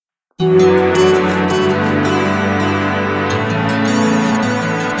Hi,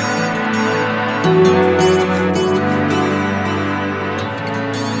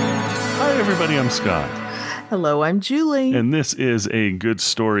 everybody. I'm Scott. Hello, I'm Julie. And this is a Good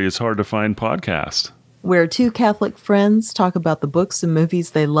Story is Hard to Find podcast, where two Catholic friends talk about the books and movies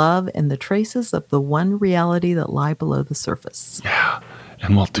they love and the traces of the one reality that lie below the surface. Yeah.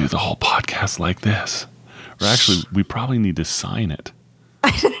 And we'll do the whole podcast like this. Or actually, we probably need to sign it.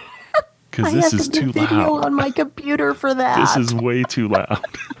 Because this is too loud. I have video on my computer for that. This is way too loud.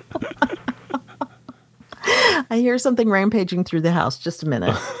 I hear something rampaging through the house. Just a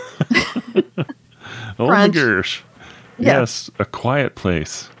minute. Oh my gosh. Yeah. Yes, A Quiet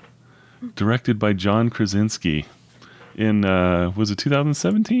Place. Directed by John Krasinski. In, was it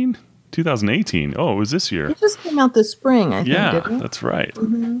 2017? 2018. Oh, it was this year. It just came out this spring, I think, didn't it? That's right.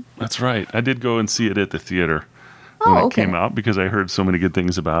 Mm-hmm. That's right. I did go and see it at the theater when it came out because I heard so many good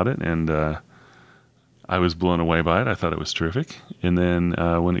things about it, and I was blown away by it. I thought it was terrific. And then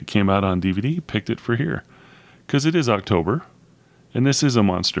when it came out on DVD, picked it for here because it is October, and this is a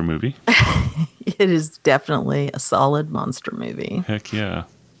monster movie. It is definitely a solid monster movie. Heck yeah.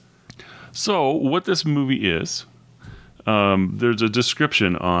 So what this movie is, there's a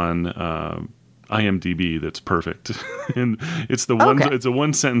description on IMDb that's perfect. And it's it's a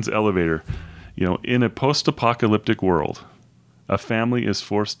one sentence elevator. You know, in a post-apocalyptic world, a family is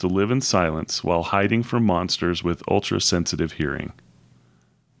forced to live in silence while hiding from monsters with ultra-sensitive hearing.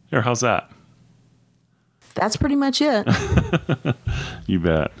 Here, how's that? That's pretty much it. You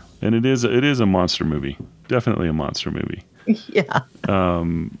bet. And it is a monster movie. Definitely a monster movie. Yeah.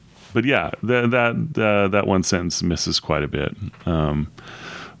 But yeah, that one sentence misses quite a bit. So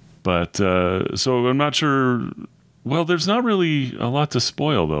I'm not sure. Well, there's not really a lot to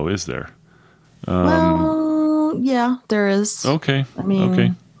spoil, though, is there? Well, yeah, there is. Okay. I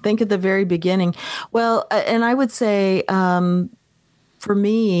mean, think at the very beginning. Well, and I would say, for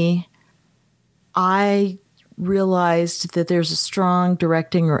me, I realized that there's a strong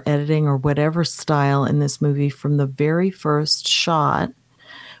directing or editing or whatever style in this movie from the very first shot,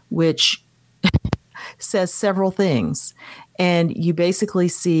 which says several things. And you basically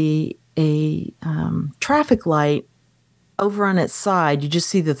see a traffic light over on its side. You just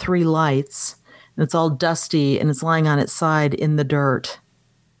see the three lights, and it's all dusty, and it's lying on its side in the dirt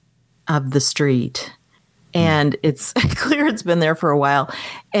of the street. And it's clear it's been there for a while.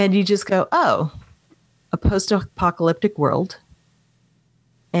 And you just go, oh, a post-apocalyptic world.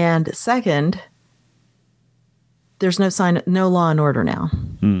 And second, there's no law and order now.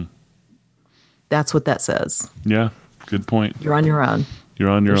 That's what that says. Yeah, good point. You're on your own. You're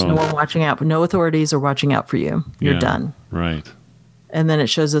on your own. There's no one watching out. No authorities are watching out for you. You're done. Right. And then it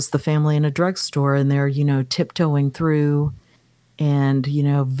shows us the family in a drugstore, and they're, tiptoeing through and,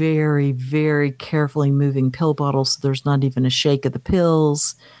 very, very carefully moving pill bottles so there's not even a shake of the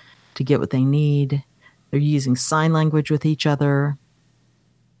pills to get what they need. They're using sign language with each other.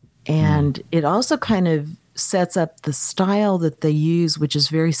 And it also kind of sets up the style that they use, which is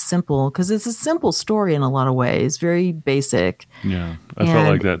very simple, because it's a simple story in a lot of ways, very basic. Yeah, I felt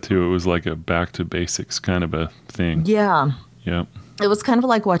like that too. It was like a back to basics kind of a thing. Yeah. Yeah. It was kind of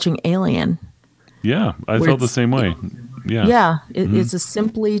like watching Alien. Yeah, I felt the same way. Yeah. Yeah, it's a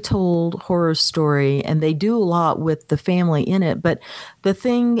simply told horror story, and they do a lot with the family in it. But the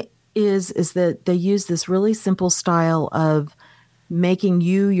thing is that they use this really simple style of making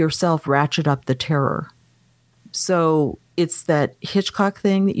you yourself ratchet up the terror. So it's that Hitchcock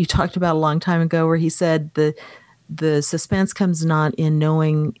thing that you talked about a long time ago, where he said the suspense comes not in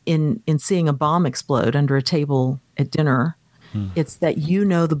knowing in seeing a bomb explode under a table at dinner. It's that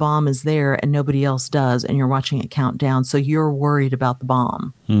the bomb is there and nobody else does, and you're watching it count down, so you're worried about the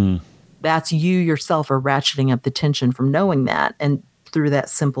bomb. That's you yourself are ratcheting up the tension from knowing that, and through that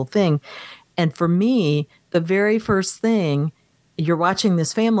simple thing. And for me, the very first thing, you're watching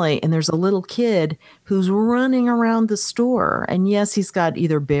this family, and there's a little kid who's running around the store. And yes, he's got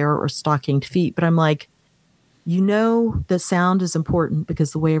either bare or stockinged feet, but I'm like, the sound is important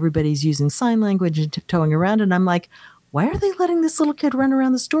because the way everybody's using sign language and tiptoeing around. And I'm like, why are they letting this little kid run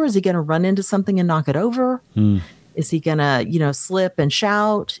around the store? Is he going to run into something and knock it over? Is he going to, slip and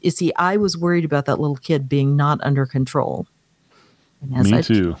shout? I was worried about that little kid being not under control. Me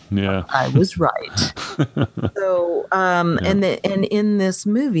too. Yeah. I was right. So, and in this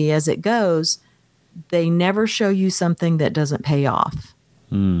movie, as it goes, they never show you something that doesn't pay off.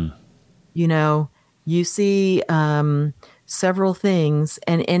 You see several things,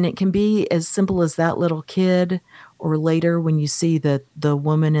 and it can be as simple as that little kid, or later when you see that the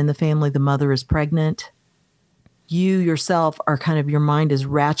woman in the family, the mother, is pregnant. you yourself are kind of, your mind is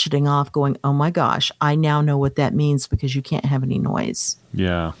ratcheting off going, oh my gosh, I now know what that means because you can't have any noise.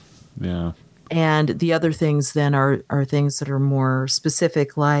 Yeah. Yeah. And the other things then are things that are more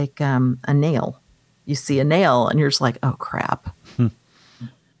specific, like a nail. You see a nail and you're just like, oh crap.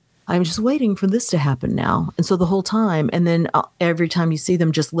 I'm just waiting for this to happen now. And so the whole time, and then every time you see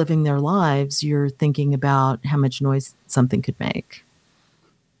them just living their lives, you're thinking about how much noise something could make.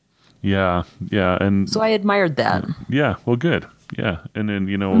 Yeah. Yeah. And so I admired that. Yeah. Well, good. Yeah. And then,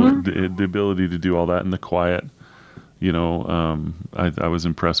 the ability to do all that in the quiet, I was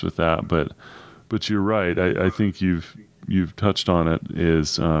impressed with that, but you're right. I think you've touched on it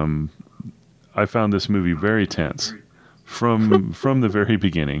is, I found this movie very tense from the very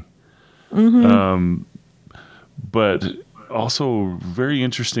beginning. But also very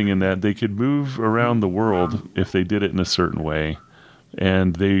interesting in that they could move around the world if they did it in a certain way.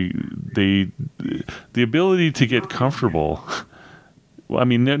 And the ability to get comfortable. Well, I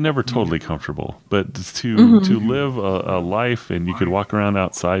mean, they're never totally comfortable, but to live a life, and you could walk around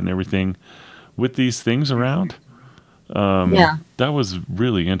outside and everything with these things around. That was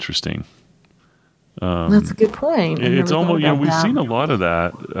really interesting. That's a good point. It's almost, we've seen a lot of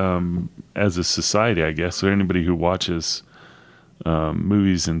that as a society, I guess. So anybody who watches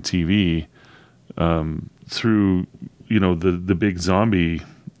movies and TV through, the big zombie.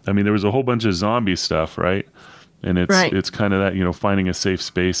 I mean, there was a whole bunch of zombie stuff, right? And it's kind of that, finding a safe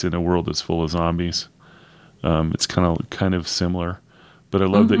space in a world that's full of zombies. It's kind of similar. But I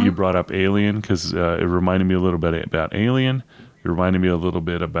love that you brought up Alien, because it reminded me a little bit about Alien. It reminded me a little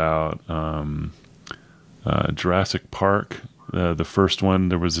bit about Jurassic Park, the first one.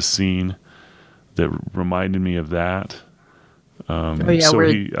 There was a scene that reminded me of that. So I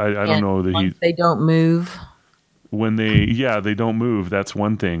don't know that they don't move. When they don't move, that's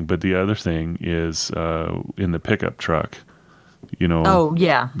one thing. But the other thing is in the pickup truck,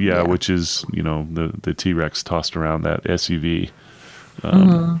 which is, the T-Rex tossed around that SUV.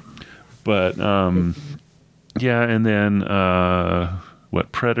 But, and then,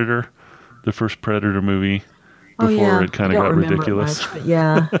 Predator, the first Predator movie, before it kind of got ridiculous. Much,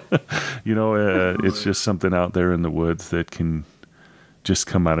 yeah. It's just something out there in the woods that can just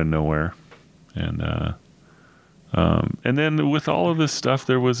come out of nowhere. And then with all of this stuff,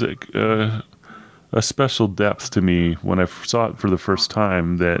 there was a special depth to me when I saw it for the first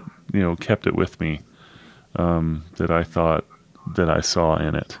time that, kept it with me, that I thought that I saw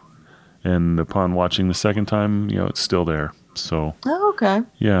in it. And upon watching the second time, it's still there. So. Oh, okay.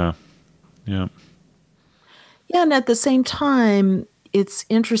 Yeah. Yeah. Yeah. And at the same time, it's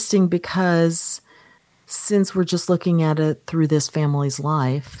interesting because since we're just looking at it through this family's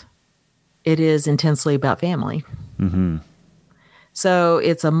life, it is intensely about family. Mm-hmm. So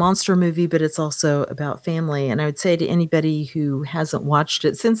it's a monster movie, but it's also about family. And I would say to anybody who hasn't watched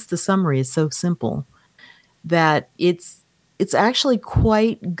it, since the summary is so simple, that it's actually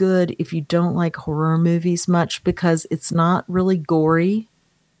quite good if you don't like horror movies much, because it's not really gory.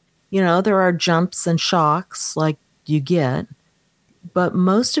 There are jumps and shocks like you get, but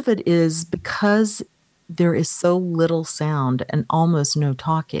most of it is because there is so little sound and almost no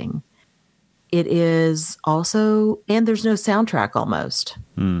talking. It is also, and there's no soundtrack almost.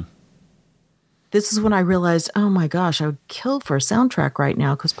 This is when I realized, oh my gosh, I would kill for a soundtrack right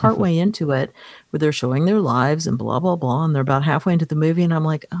now, because partway into it, where they're showing their lives and blah, blah, blah, and they're about halfway into the movie, and I'm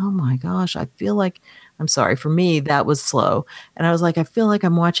like, oh my gosh, I feel like, I'm sorry, for me, that was slow. And I was like, I feel like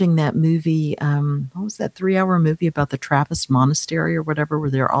I'm watching that movie, what was that 3-hour movie about the Trappist monastery or whatever, where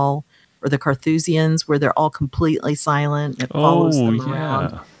they're all, or the Carthusians, where they're all completely silent, and it follows them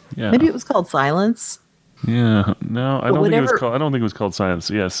around. Yeah. Maybe it was called Silence. Yeah. No, I don't think it was called. I don't think it was called Silence.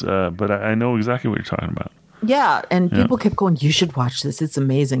 Yes, but I know exactly what you're talking about. Yeah, and people kept going, you should watch this. It's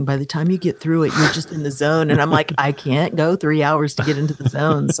amazing. By the time you get through it, you're just in the zone. And I'm like, I can't go 3 hours to get into the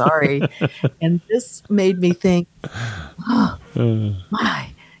zone. Sorry. And this made me think, oh, my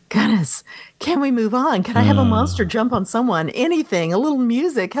goodness, can we move on? Can I have a monster jump on someone? Anything, a little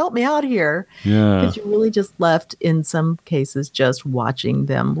music, help me out here. Yeah. Because you're really just left, in some cases, just watching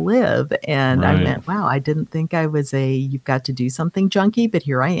them live. And I went, wow, I didn't think I was you've got to do something junkie, but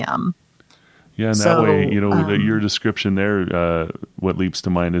here I am. Yeah, and that way, your description there, what leaps to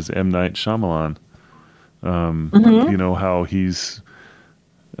mind is M. Night Shyamalan. How he's...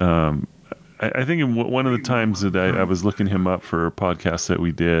 I think one of the times that I was looking him up for a podcast that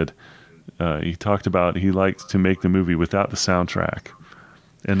we did, he talked about he liked to make the movie without the soundtrack.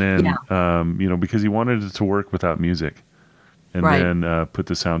 And then, because he wanted it to work without music. And then put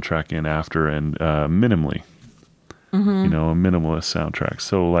the soundtrack in after, and minimally. A minimalist soundtrack.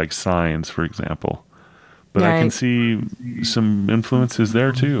 So like Signs, for example. but I can Right. see some influences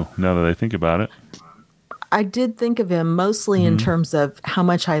there too. Now that I think about it. I did think of him mostly in Hmm. terms of how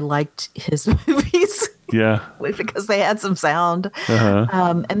much I liked his movies Yeah. because they had some sound. Uh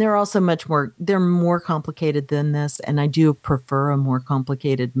huh. And they're also they're more complicated than this. And I do prefer a more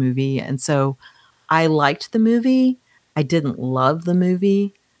complicated movie. And so I liked the movie. I didn't love the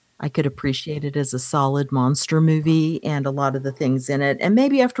movie. I could appreciate it as a solid monster movie and a lot of the things in it. And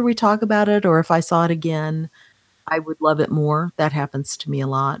maybe after we talk about it, or if I saw it again, I would love it more. That happens to me a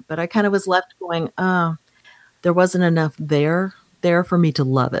lot. But I kind of was left going, oh, there wasn't enough there for me to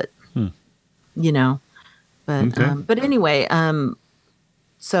love it, Hmm. you know. Okay. But anyway,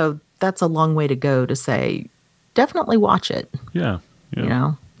 so that's a long way to go to say definitely watch it, Yeah. you Yeah.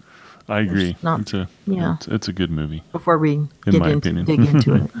 know. I There's agree. not yeah, It's a good movie, before we in my opinion. dig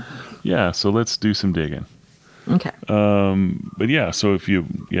into it. Yeah. So let's do some digging. Okay. But yeah. So if you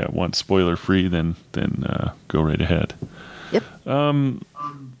want spoiler free, then go right ahead. Yep.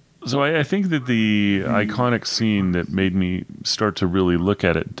 So I think that the iconic scene that made me start to really look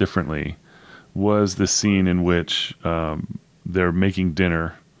at it differently was the scene in which they're making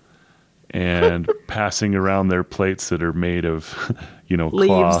dinner and passing around their plates that are made of, Leaves.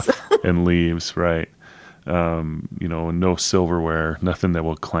 cloth and leaves, right? No silverware, nothing that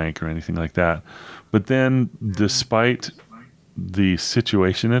will clank or anything like that. But then, despite the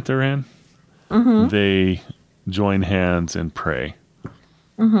situation that they're in, they join hands and pray,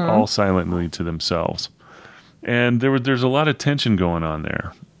 all silently to themselves. And there's a lot of tension going on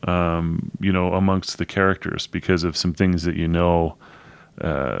there, amongst the characters because of some things that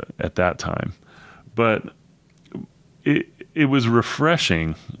at that time. But it was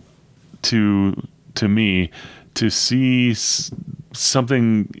refreshing to me to see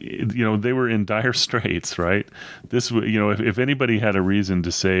something. They were in dire straits, right? This, if anybody had a reason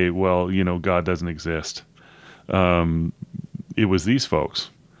to say, well, God doesn't exist, it was these folks.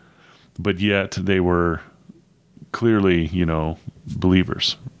 But yet they were clearly,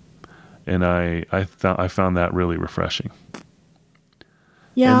 believers, and I found that really refreshing.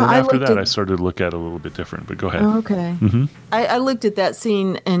 Yeah, And then I after looked that, at I started to look at it a little bit different. But go ahead. Oh, okay. Hmm. I looked at that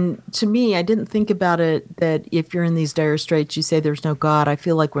scene, and to me, I didn't think about it that if you're in these dire straits, you say there's no God. I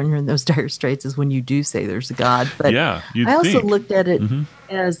feel like when you're in those dire straits is when you do say there's a God. But Yeah, you'd I also think. looked at it Hmm.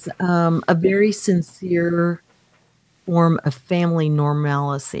 as a very sincere form of family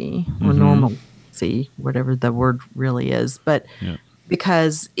normalcy or Hmm. normalcy, whatever the word really is. But Yeah.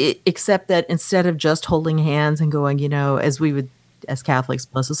 because except that instead of just holding hands and going, as we would, as Catholics,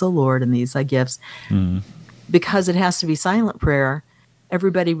 bless us, O Lord, and these thy gifts, Hmm. because it has to be silent prayer,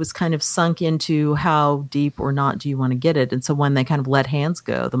 everybody was kind of sunk into how deep or not do you want to get it. And so when they kind of let hands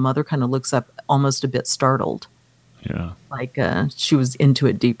go, the mother kind of looks up almost a bit startled, Yeah. like she was into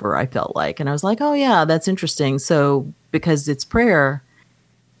it deeper, I felt like. And I was like, oh, yeah, that's interesting. So because it's prayer,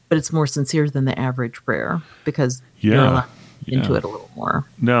 but it's more sincere than the average prayer because you're Yeah. allowed into Yeah. it a little more.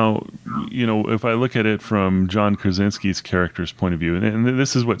 Now, if I look at it from John Krasinski's character's point of view, and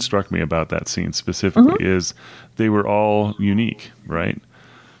this is what struck me about that scene specifically, is they were all unique, right?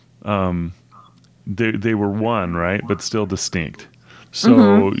 They were one, right, but still distinct.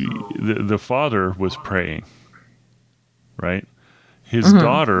 So the father was praying, right? His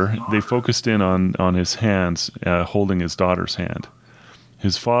daughter, they focused in on his hands, holding his daughter's hand.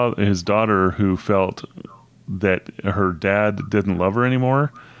 His daughter, who felt that her dad didn't love her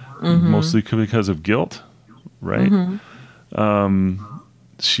anymore, mostly because of guilt, right?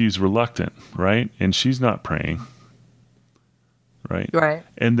 She's reluctant, right? And she's not praying, right? Right.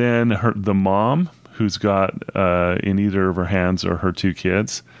 And then the mom, who's got in either of her hands or her two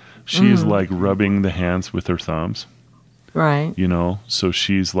kids, she's like rubbing the hands with her thumbs, Right. So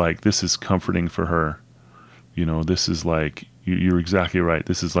she's like, this is comforting for her. This is like, you're exactly right.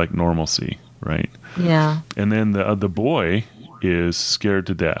 This is like normalcy, right? Yeah. And then the boy is scared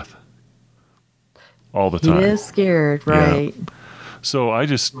to death all the He time. is scared, right? So it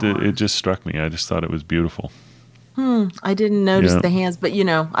just struck me. I just thought it was beautiful. I didn't notice Yeah. the hands, but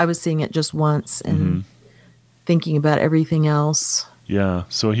I was seeing it just once and thinking about everything else. Yeah.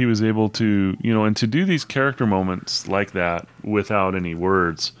 So he was able to, and to do these character moments like that without any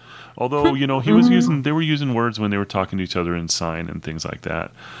words. Although, they were using words when they were talking to each other in sign and things like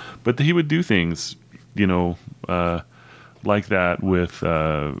that. But he would do things, like that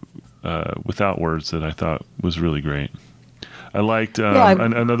without words that I thought was really great. I liked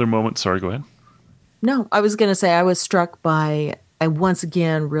another moment. Sorry, go ahead. No, I was going to say I was struck by once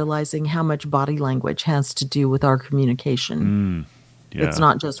again realizing how much body language has to do with our communication. Yeah. It's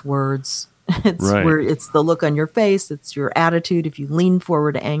not just words. It's Right. it's the look on your face. It's your attitude. If you lean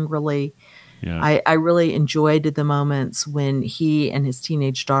forward angrily, Yeah. I really enjoyed the moments when he and his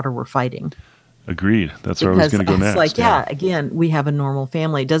teenage daughter were fighting. Agreed. That's where I was Because going to go it's like, next. Yeah. yeah, again, we have a normal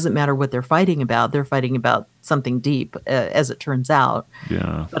family. It doesn't matter what they're fighting about. They're fighting about something deep, as it turns out.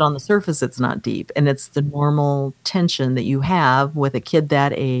 Yeah. But on the surface, it's not deep. And it's the normal tension that you have with a kid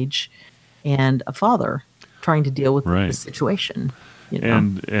that age and a father trying to deal with the Right. situation. You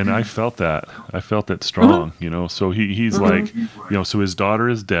know? And I felt that. I felt that Mm-hmm. strong, you know. So he's like, you know, so his daughter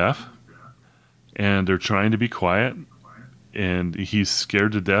is deaf and they're trying to be quiet and he's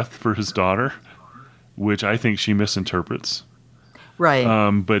scared to death for his daughter, which I think she misinterprets.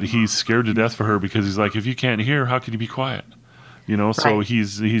 Right. But he's scared to death for her because he's like, if you can't hear, how can you be quiet? You know, so Right.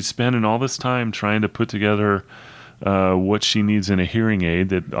 he's spending all this time trying to put together what she needs in a hearing aid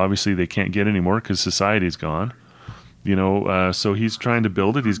that obviously they can't get anymore because society's gone. You know, so he's trying to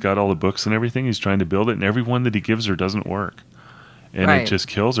build it. He's got all the books and everything. He's trying to build it, and every one that he gives her doesn't work, and it Right. just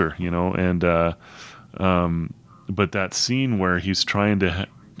kills her. You know, and but that scene where he's trying to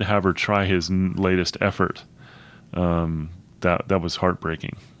have her try his latest effort, that was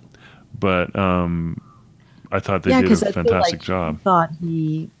heartbreaking. But I thought they Yeah, did because a I feel fantastic like job. he thought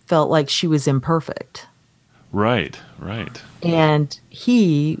he felt like she was imperfect. Right, right, And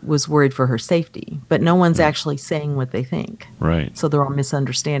he was worried for her safety, but no one's actually saying what they think. right. So they're all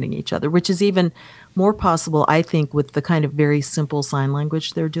misunderstanding each other, which is even more possible, I think, with the kind of very simple sign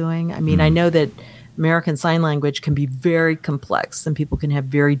language they're doing. I mean, I know that American Sign Language can be very complex and people can have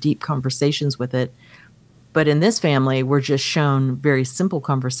very deep conversations with it. But in this family, we're just shown very simple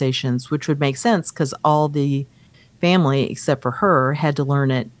conversations, which would make sense because all the family, except for her, had to learn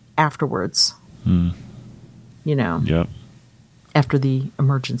it afterwards, you know, Yep. after the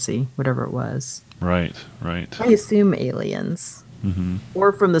emergency, whatever it was. Right, right. I assume aliens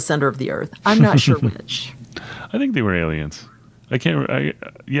or from the center of the earth. I'm not sure which. I think they were aliens. I can't.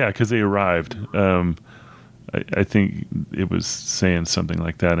 Yeah, because they arrived. I think it was saying something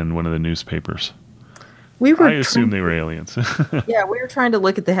like that in one of the newspapers. We were I assume they were aliens. yeah, we were trying to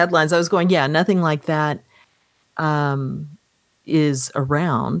look at the headlines. I was going, yeah, nothing like that is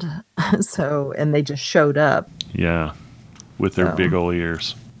around. So, and they just showed up. Yeah, with their So. big old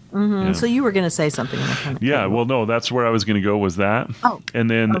ears. Yeah. So you were going to say something. And I kind of Yeah, well, no, that's where I was going to go was that. Oh. And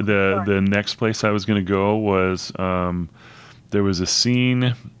then Oh, the sorry. next place I was going to go was there was a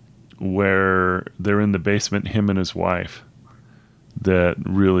scene where they're in the basement, him and his wife, that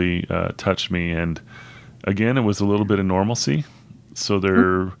really touched me. And again, it was a little bit of normalcy. So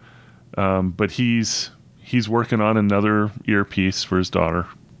they're, but he's working on another earpiece for his daughter,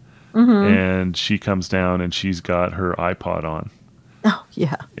 and she comes down and she's got her iPod on. Oh,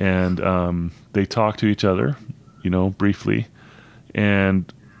 yeah. And they talk to each other, you know, briefly,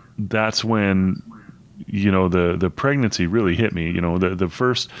 and that's when, you know, the pregnancy really hit me. You know, the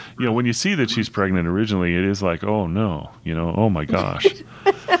first, you know, when you see that she's pregnant originally, it is like, oh no, you know, oh my gosh.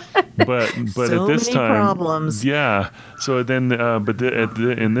 but So at this many time, problems. yeah. So then,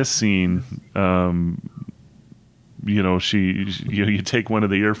 in this scene, you know, you take one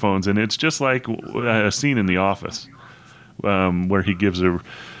of the earphones, and it's just like a scene in The Office. Where he gives him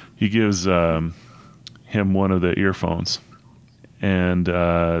one of the earphones, and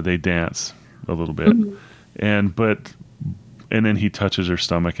they dance a little bit, and then he touches her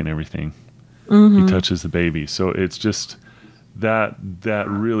stomach and everything. He touches the baby, so it's just that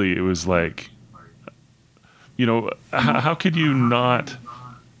really, it was like, you know, how could you not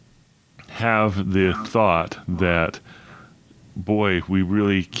have the thought that, boy, we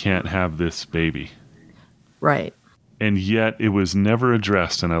really can't have this baby. Right. And yet it was never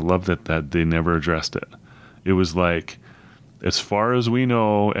addressed, and I love that they never addressed it. It was like, as far as we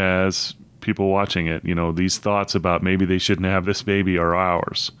know, as people watching it, you know, these thoughts about maybe they shouldn't have this baby are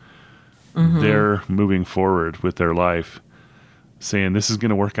ours. They're moving forward with their life, saying this is going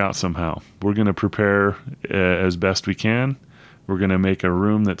to work out somehow. We're going to prepare as best we can. We're going to make a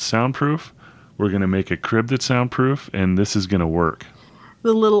room that's soundproof. We're going to make a crib that's soundproof, and this is going to work.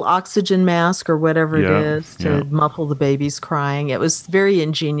 The little oxygen mask or whatever it Yeah, is to yeah. muffle the baby's crying. It was very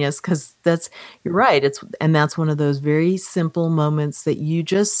ingenious because you're right. That's one of those very simple moments that you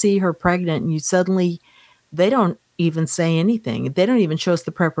just see her pregnant and you suddenly, they don't even say anything. They don't even show us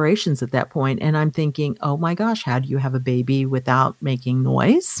the preparations at that point. And I'm thinking, oh my gosh, how do you have a baby without making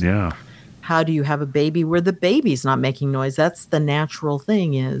noise? Yeah. How do you have a baby where the baby's not making noise? That's the natural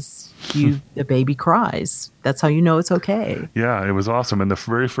thing is the baby cries. That's how you know it's okay. Yeah, it was awesome. And the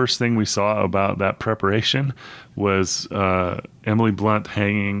very first thing we saw about that preparation was Emily Blunt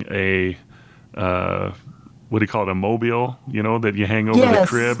hanging a, what do you call it, a mobile, you know, that you hang over the Yes.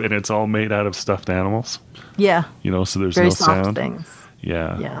 crib, and it's all made out of stuffed animals, Yeah. you know, so there's Very no soft sound. things.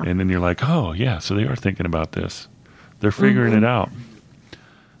 Yeah. Yeah. And then you're like, oh, yeah, so they are thinking about this. They're figuring it out,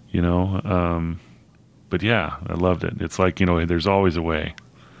 you know. But yeah, I loved it. It's like, you know, there's always a way.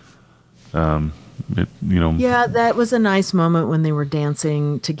 You know. Yeah, that was a nice moment when they were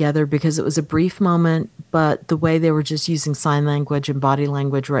dancing together because it was a brief moment, but the way they were just using sign language and body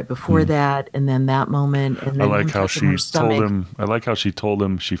language right before that, and then that moment, and I then like him how touching her she told stomach. him. I like how she told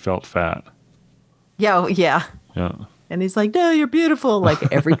him she felt fat. Yeah, yeah. Yeah. And he's like, "No, you're beautiful,"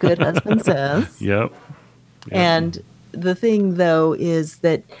 like every good husband says. Yep. And the thing, though, is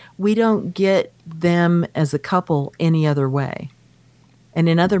that we don't get them as a couple any other way. And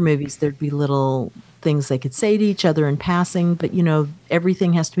in other movies, there'd be little things they could say to each other in passing, but you know,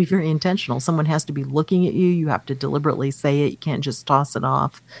 everything has to be very intentional. Someone has to be looking at you. You have to deliberately say it. You can't just toss it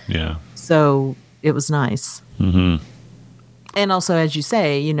off. Yeah. So it was nice. Mm-hmm. And also, as you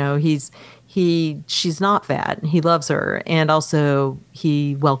say, you know, she's not fat. He loves her. And also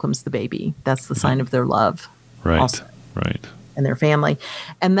he welcomes the baby. That's the sign of their love. Right. Also. Right. And their family.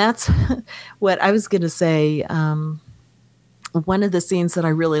 And that's what I was going to say. One of the scenes that I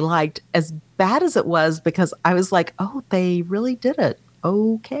really liked, as bad as it was, because I was like, oh, they really did it.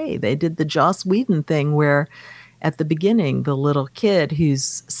 Okay. They did the Joss Whedon thing where at the beginning, the little kid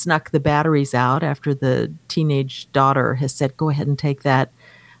who's snuck the batteries out after the teenage daughter has said, go ahead and take that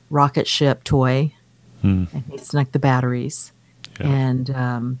rocket ship toy. And he snuck the batteries. Yeah.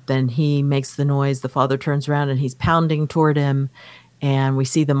 And then he makes the noise. The father turns around and he's pounding toward him. And we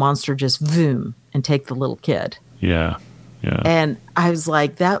see the monster just voom and take the little kid. Yeah. Yeah. And I was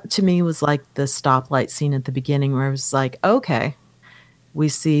like, that to me was like the stoplight scene at the beginning where I was like, okay, we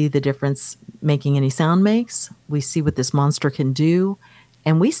see the difference making any sound makes. We see what this monster can do.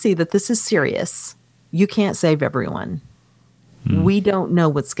 And we see that this is serious. You can't save everyone. We don't know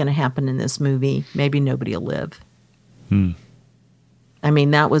what's going to happen in this movie. Maybe nobody will live. I mean,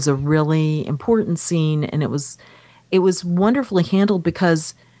 that was a really important scene. And it was wonderfully handled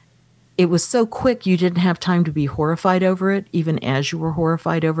because it was so quick you didn't have time to be horrified over it. Even as you were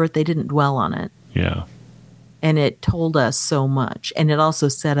horrified over it, they didn't dwell on it. Yeah. And it told us so much. And it also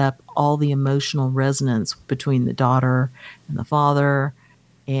set up all the emotional resonance between the daughter and the father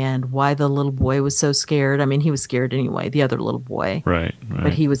and why the little boy was so scared. I mean, he was scared anyway, the other little boy. Right.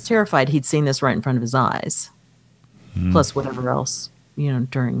 But he was terrified. He'd seen this right in front of his eyes. Plus whatever else, you know,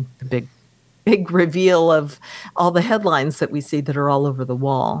 during the big reveal of all the headlines that we see that are all over the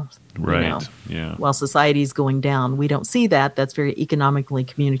wall. Right. You know, yeah. while society's going down, we don't see that. That's very economically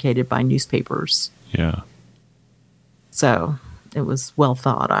communicated by newspapers. Yeah. So it was well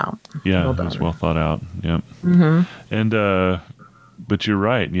thought out. Yeah, it was well thought out. Yep. Mm-hmm. And but you're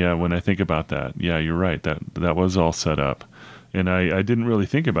right. Yeah, when I think about that, yeah, you're right. That was all set up, and I didn't really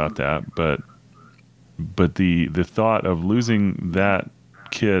think about that, but the thought of losing that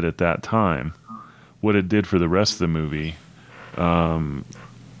kid at that time, what it did for the rest of the movie,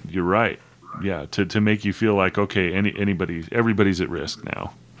 you're right. Yeah, to make you feel like, okay, everybody's at risk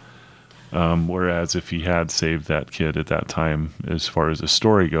now. Whereas if he had saved that kid at that time, as far as the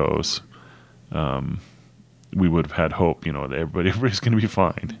story goes, we would have had hope, you know, that everybody's going to be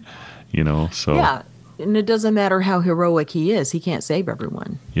fine, you know. So yeah, and it doesn't matter how heroic he is; he can't save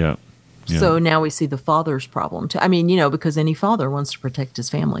everyone. Yeah. Yeah. So now we see the father's problem too. I mean, you know, because any father wants to protect his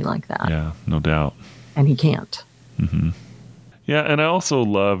family like that. Yeah, no doubt. And he can't. Mm-hmm. Yeah, and I also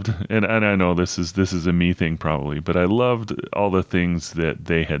loved, and I know this is a me thing probably, but I loved all the things that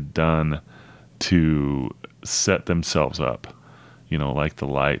they had done to set themselves up. You know, like the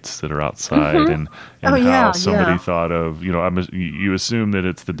lights that are outside, and how somebody thought of, you know, you assume that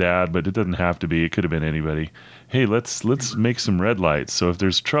it's the dad, but it doesn't have to be. It could have been anybody. Hey, let's make some red lights. So if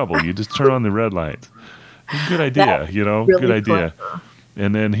there's trouble, you just turn on the red lights. Good idea, you know, really good idea. Clever.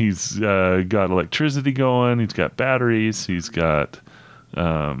 And then he's got electricity going. He's got batteries. He's got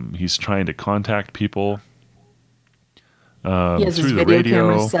he's trying to contact people he has through his the video radio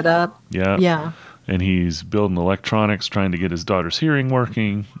camera set up. Yeah, yeah. And he's building electronics, trying to get his daughter's hearing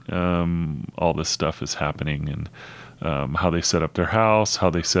working. All this stuff is happening, and how they set up their house, how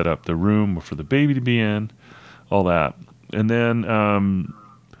they set up the room for the baby to be in, all that. And then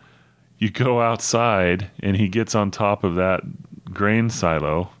you go outside, and he gets on top of that grain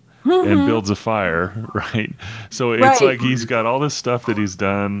silo and builds a fire, right? So it's like he's got all this stuff that he's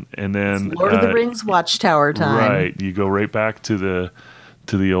done, and then it's Lord of the Rings Watchtower time. Right, you go right back to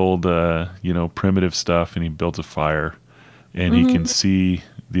the old, you know, primitive stuff, and he builds a fire, and he can see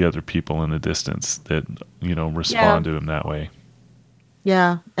the other people in the distance that, you know, respond to him that way.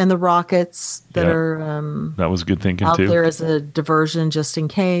 Yeah, and the rockets that are that was good thinking out too. there as a diversion just in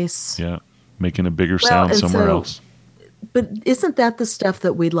case. Yeah, making a bigger sound somewhere else. but isn't that the stuff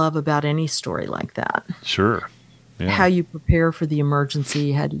that we love about any story like that? Sure. Yeah. How you prepare for the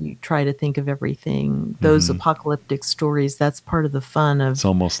emergency, how do you try to think of everything? Those apocalyptic stories, that's part of the fun of. It's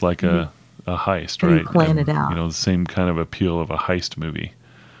almost like a heist, right? You plan it out. The same kind of appeal of a heist movie.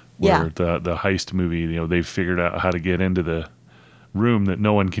 Where the heist movie, they've figured out how to get into the room that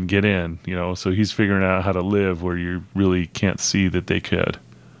no one can get in, so he's figuring out how to live where you really can't see that they could.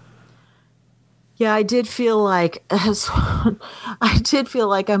 Yeah, I did feel like I'm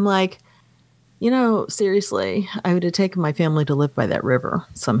like, seriously, I would have taken my family to live by that river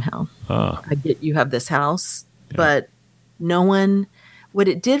somehow. I get you have this house, but no one, what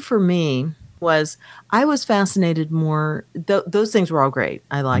it did for me was I was fascinated more. Those things were all great.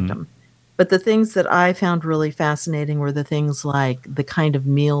 I liked them. But the things that I found really fascinating were the things like the kind of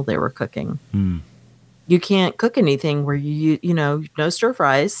meal they were cooking. You can't cook anything where no stir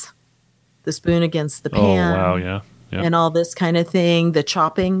fries, the spoon against the pan. Oh, wow, yeah. And all this kind of thing. The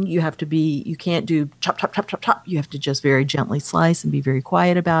chopping, you can't do chop, chop, chop, chop, chop. You have to just very gently slice and be very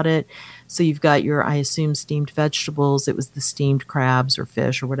quiet about it. So you've got your, I assume, steamed vegetables. It was the steamed crabs or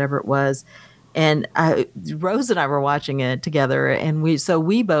fish or whatever it was. And Rose and I were watching it together, and we're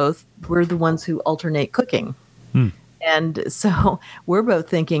the ones who alternate cooking. And so we're both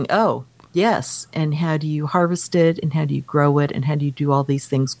thinking, oh, yes. And how do you harvest it? And how do you grow it? And how do you do all these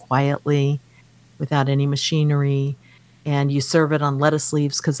things quietly without any machinery? And you serve it on lettuce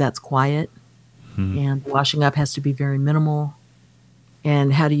leaves because that's quiet. And washing up has to be very minimal.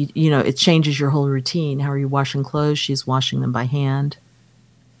 And how do it changes your whole routine. How are you washing clothes? She's washing them by hand.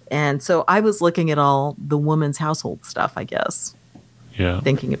 And so I was looking at all the woman's household stuff, I guess. Yeah.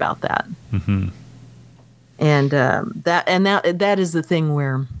 Thinking about that. And that is the thing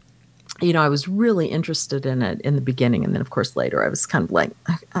where, I was really interested in it in the beginning, and then of course later I was kind of like,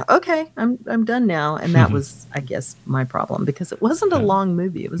 okay, I'm done now. And that was, I guess, my problem because it wasn't a long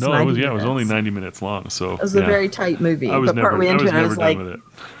movie. It was 90 minutes. It was only 90 minutes long. So it was a very tight movie. But partway into it, I was like,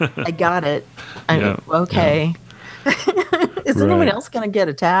 I got it. Okay. Is anyone else going to get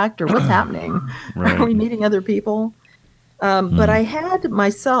attacked or what's happening? Are we meeting other people? But I had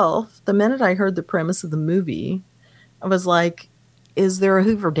myself, the minute I heard the premise of the movie, I was like, is there a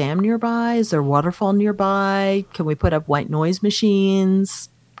Hoover Dam nearby? Is there a waterfall nearby? Can we put up white noise machines?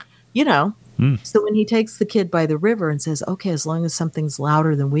 So when he takes the kid by the river and says, okay, as long as something's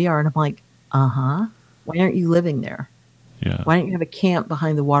louder than we are. And I'm like, why aren't you living there? Yeah. Why don't you have a camp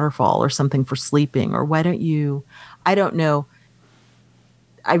behind the waterfall or something for sleeping? Or why don't you, I don't know.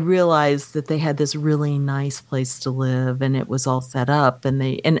 I realized that they had this really nice place to live and it was all set up. And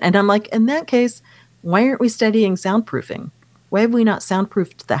I'm like, in that case, why aren't we studying soundproofing? Why have we not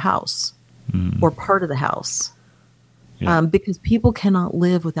soundproofed the house or part of the house? Yeah. Because people cannot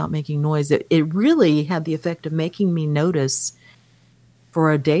live without making noise. It really had the effect of making me notice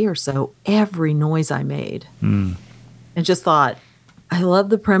for a day or so every noise I made. And just thought, I love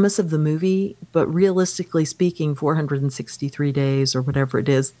the premise of the movie, but realistically speaking, 463 days or whatever it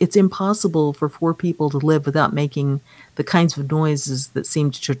is, it's impossible for 4 people to live without making the kinds of noises that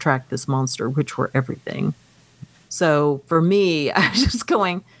seemed to attract this monster, which were everything. So for me, I was just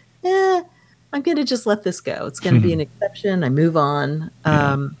going, I'm going to just let this go. It's going to be an exception. I move on.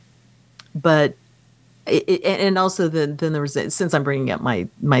 But and also then there was, since I'm bringing up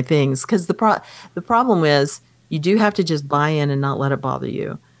my things, because the problem is, you do have to just buy in and not let it bother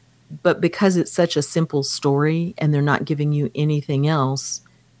you. But because it's such a simple story and they're not giving you anything else,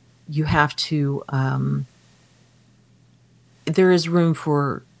 you have to, there is room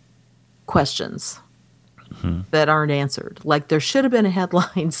for questions that aren't answered. Like there should have been a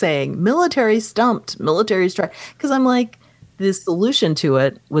headline saying, military stumped, military strike. Because I'm like, the solution to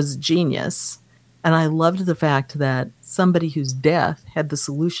it was genius. And I loved the fact that somebody who's deaf had the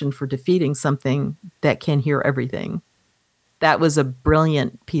solution for defeating something that can hear everything. That was a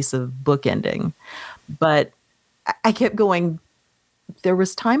brilliant piece of bookending. But I kept going, there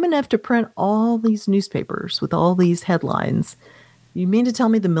was time enough to print all these newspapers with all these headlines. You mean to tell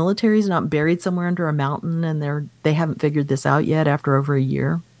me the military's not buried somewhere under a mountain and they haven't figured this out yet after over a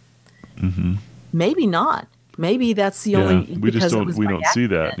year? Maybe not. Maybe that's the only. We just don't. We don't see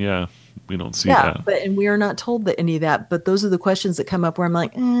that. Yeah. We don't see that. And we are not told that any of that. But those are the questions that come up where I'm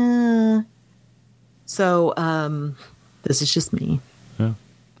like, So this is just me. Yeah.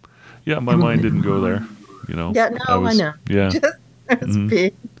 Yeah, my mind didn't go there. Yeah, no, I know. Yeah. It's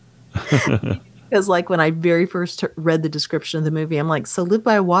big. Because like when I very first read the description of the movie, I'm like, so live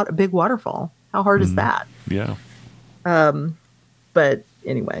by a big waterfall. How hard is that? Yeah. But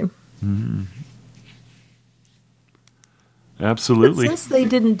anyway. But Absolutely. since they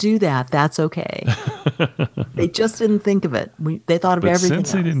didn't do that, that's okay. They just didn't think of it. They thought of But everything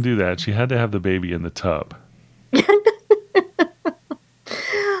since they else. didn't do that, she had to have the baby in the tub.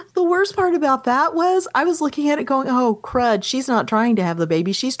 The worst part about that was I was looking at it going, oh, crud, she's not trying to have the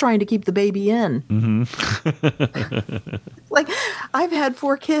baby. She's trying to keep the baby in. Mm-hmm. Like, I've had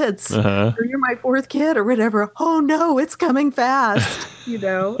 4 kids, Uh-huh. or you're my 4th kid, or whatever. Oh, no, it's coming fast, And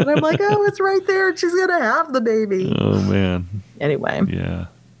I'm like, oh, it's right there. She's going to have the baby. Oh, man. Anyway, Yeah.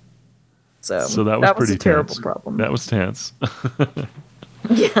 so that was pretty a terrible tense. problem. That was tense.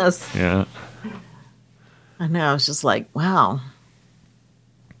 Yes. Yeah. I know. It's just like, wow.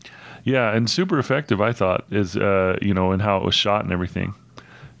 Yeah, and super effective, I thought, is and how it was shot and everything.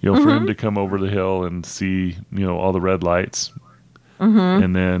 For him to come over the hill and see, all the red lights,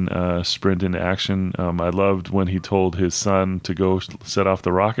 and then sprint into action. I loved when he told his son to go set off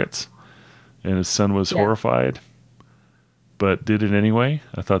the rockets, and his son was horrified, but did it anyway.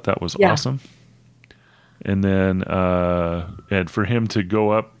 I thought that was awesome. And then, and for him to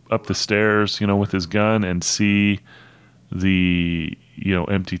go up the stairs, with his gun and see the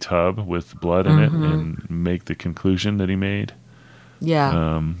empty tub with blood in it and make the conclusion that he made.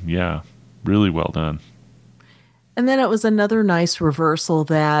 Yeah. Really well done. And then it was another nice reversal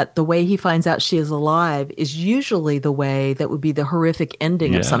that the way he finds out she is alive is usually the way that would be the horrific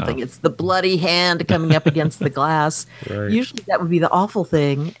ending of something. It's the bloody hand coming up against the glass. Right. Usually that would be the awful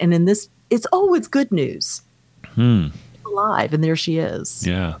thing. And in this, it's good news. She's alive, and there she is.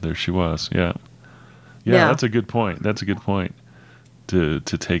 Yeah, there she was. Yeah. Yeah, that's a good point. That's a good point to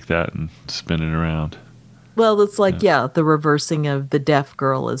take that and spin it around. Well, it's like, the reversing of the deaf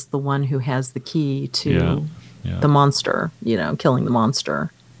girl is the one who has the key to the monster, killing the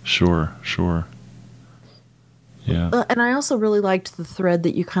monster. Sure. Yeah. And I also really liked the thread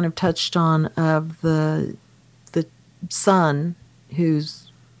that you kind of touched on of the son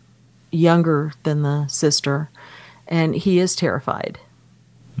who's younger than the sister, and he is terrified.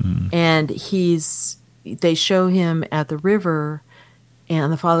 And they show him at the river,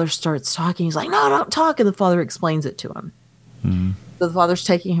 and the father starts talking. He's like, no, don't talk. And the father explains it to him. So the father's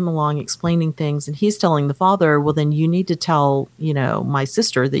taking him along, explaining things. And he's telling the father, well, then you need to tell, my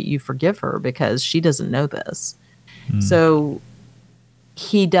sister that you forgive her because she doesn't know this. So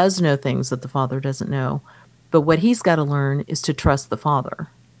he does know things that the father doesn't know. But what he's got to learn is to trust the father.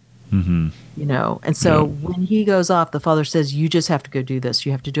 And so when he goes off, the father says, you just have to go do this.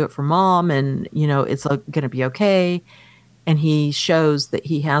 You have to do it for mom. And, it's going to be okay. And he shows that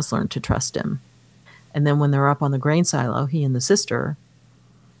he has learned to trust him. And then when they're up on the grain silo, he and the sister,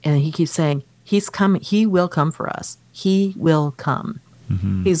 and he keeps saying, he's coming. He will come for us. He will come.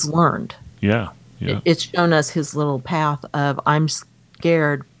 He's learned. Yeah. It's shown us his little path of, I'm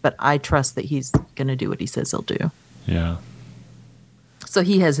scared, but I trust that he's going to do what he says he'll do. Yeah. So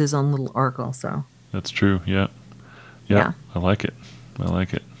he has his own little arc also. That's true. Yeah. I like it.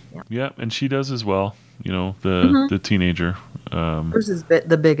 Yeah. And she does as well. The teenager. Hers is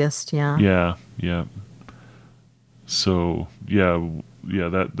the biggest. Yeah. Yeah. So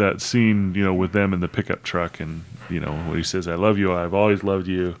that scene, with them in the pickup truck, and when he says, "I love you. I've always loved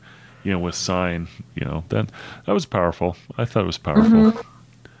you," with sign, that was powerful. I thought it was powerful.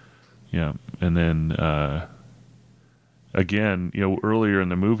 Yeah. And then again, earlier in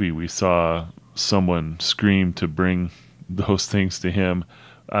the movie, we saw someone scream to bring those things to him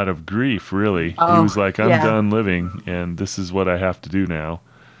out of grief, really. He was like, I'm done living, and this is what I have to do now.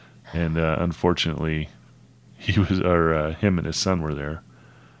 And unfortunately, him and his son were there.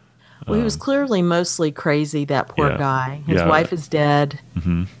 Well, he was clearly mostly crazy, that poor guy. His wife is dead.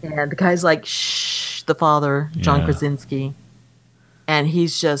 And the guy's like, shh, the father, John Krasinski. And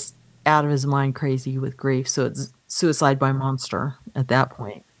he's just out of his mind crazy with grief. So it's suicide by monster at that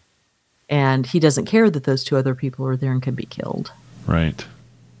point. And he doesn't care that those 2 other people are there and can be killed. Right.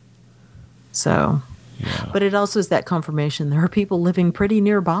 So, but it also is that confirmation there are people living pretty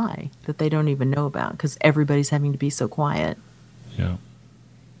nearby that they don't even know about because everybody's having to be so quiet. Yeah.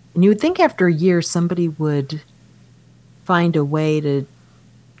 And you would think after a year somebody would find a way to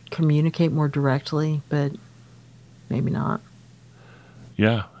communicate more directly, but maybe not.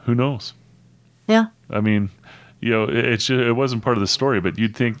 Yeah, who knows? Yeah. I mean, it wasn't part of the story, but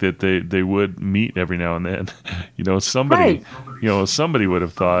you'd think that they would meet every now and then. Somebody, somebody would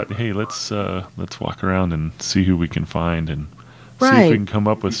have thought, hey, let's walk around and see who we can find and see if we can come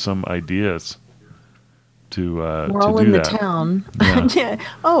up with some ideas to we're all do in that. the town. Yeah.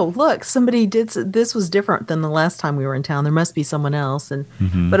 Oh, look, somebody did this was different than the last time we were in town. There must be someone else. And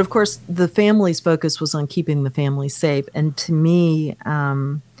but of course the family's focus was on keeping the family safe. And to me,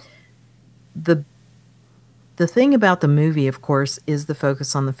 the the thing about the movie, of course, is the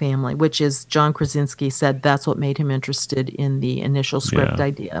focus on the family, which is John Krasinski said that's what made him interested in the initial script Yeah.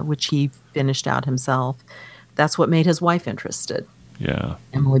 idea, which he finished out himself. That's what made his wife interested, Yeah.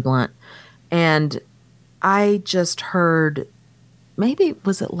 Emily Blunt. And I just heard, maybe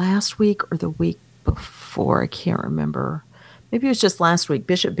was it last week or the week before? I can't remember. Maybe it was just last week,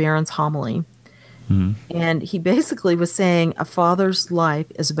 Bishop Barron's homily. Mhm. And he basically was saying a father's life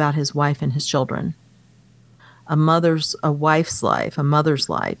is about his wife and his children. A mother's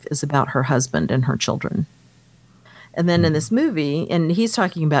life is about her husband and her children. And then in this movie, and he's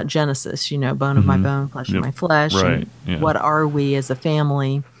talking about Genesis, bone of my bone, flesh of Yep. my flesh, Right. and Yeah. what are we as a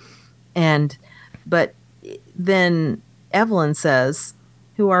family? But then Evelyn says,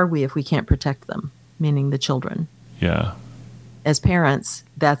 who are we if we can't protect them? Meaning the children. Yeah. As parents,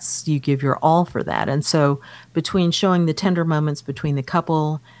 you give your all for that. And so between showing the tender moments between the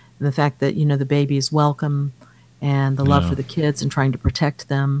couple and the fact that, the baby is welcome and the love Yeah. for the kids and trying to protect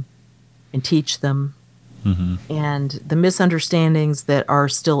them and teach them Mhm. and the misunderstandings that are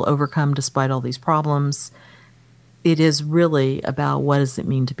still overcome despite all these problems, it is really about what does it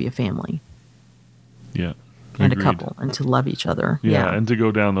mean to be a family Yeah. and Agreed. a couple and to love each other. Yeah, and to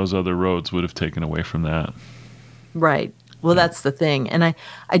go down those other roads would have taken away from that. Right. Well, that's the thing. And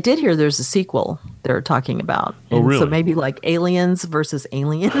I did hear there's a sequel they're talking about. Oh, And really? so maybe like Aliens versus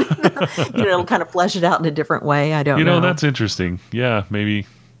Alien. It'll kind of flesh it out in a different way. I don't know. That's interesting. Yeah, maybe.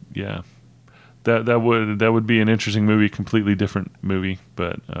 Yeah, that would be an interesting movie, completely different movie.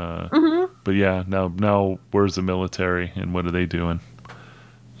 But but yeah, now where's the military and what are they doing?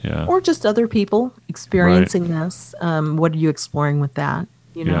 Yeah, Or just other people experiencing this. What are you exploring with that?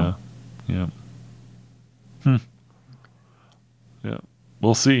 yeah, yeah. Yeah,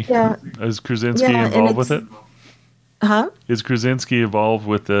 we'll see. Yeah. Is Krasinski Yeah, and involved with it? Huh? Is Krasinski involved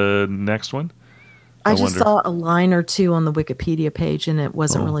with the next one? I just wonder. saw a line or two on the Wikipedia page, and it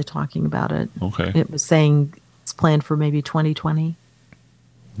wasn't Oh. really talking about it. Okay. It was saying it's planned for maybe 2020.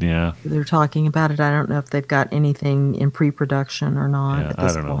 Yeah. They're talking about it. I don't know if they've got anything in pre-production or not Yeah, at I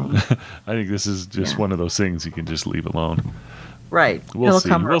this don't point. know. I think this is just Yeah. one of those things you can just leave alone. Right. We'll It'll see.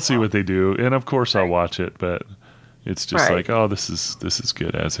 come We'll see around. what they do, and of course I'll watch it. But it's just Right. like, oh, this is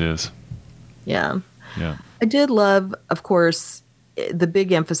good as is. Yeah. Yeah. I did love, of course, the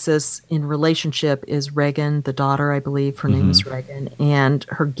big emphasis in relationship is Regan, the daughter, I believe. Her name is Regan, and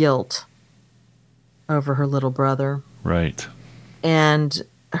her guilt over her little brother Right. and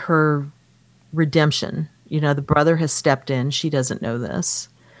her redemption. The brother has stepped in. She doesn't know this.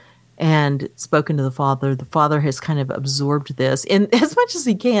 And spoken to the father. The father has kind of absorbed this in as much as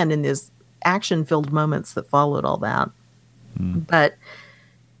he can in these action-filled moments that followed all that. But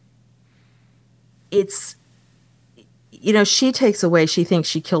it's, she takes away, she thinks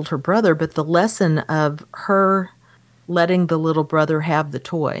she killed her brother, but the lesson of her letting the little brother have the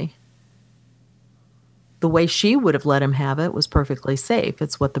toy, the way she would have let him have it was perfectly safe.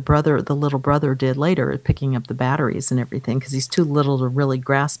 It's what the little brother did later, picking up the batteries and everything, because he's too little to really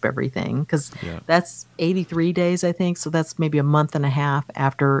grasp everything. Because Yeah. that's 83 days, I think. So that's maybe a month and a half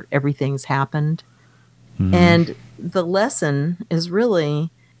after everything's happened. And the lesson is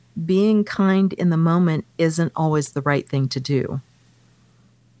really being kind in the moment isn't always the right thing to do.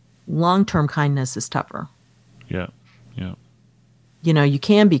 Long-term kindness is tougher. Yeah. Yeah. You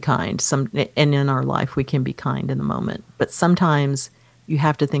can be kind, and in our life we can be kind in the moment, but sometimes you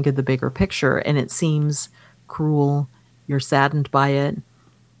have to think of the bigger picture, and it seems cruel, you're saddened by it,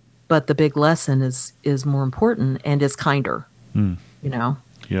 but the big lesson is more important and is kinder. Yep.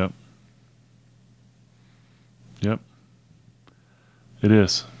 Yep. It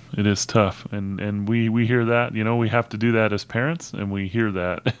is. It is tough, and we hear that. We have to do that as parents, and we hear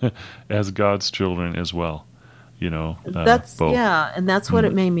that as God's children as well. That's both. yeah, and that's what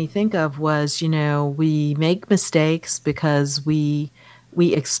it made me think of was, we make mistakes because we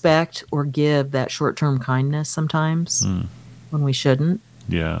expect or give that short-term kindness sometimes when we shouldn't.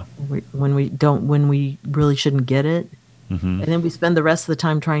 Yeah. When we really shouldn't get it. And then we spend the rest of the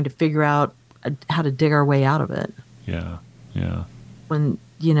time trying to figure out how to dig our way out of it. Yeah. Yeah. When,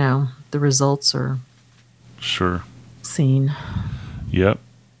 the results are Sure. seen. Yep.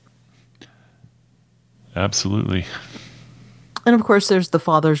 Absolutely. And of course, there's the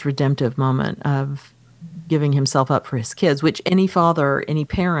father's redemptive moment of giving himself up for his kids, which any father, any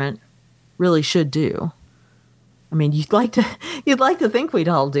parent really should do. I mean, you'd like to think we'd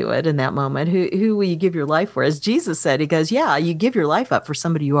all do it in that moment. Who will you give your life for? As Jesus said, he goes, yeah, you give your life up for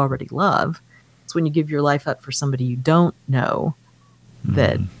somebody you already love. It's when you give your life up for somebody you don't know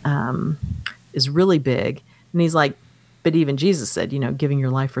that is really big. And he's like, but even Jesus said, giving your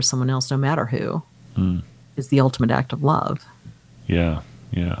life for someone else, no matter who. is the ultimate act of love. Yeah.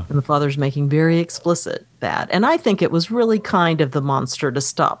 Yeah. And the father's making very explicit that. And I think it was really kind of the monster to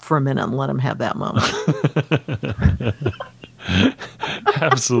stop for a minute and let him have that moment.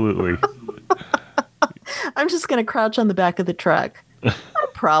 Absolutely. I'm just going to crouch on the back of the truck. I'm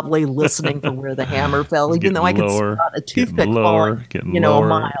probably listening for where the hammer fell, even though I can spot a toothpick falling, a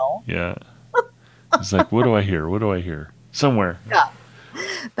mile. Yeah. It's like, what do I hear? What do I hear? Somewhere. Yeah.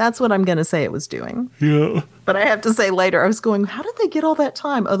 That's what I'm going to say it was doing. Yeah. But I have to say later, I was going, how did they get all that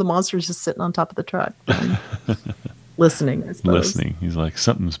time? Oh, the monster's just sitting on top of the truck. Listening, I suppose. Listening. He's like,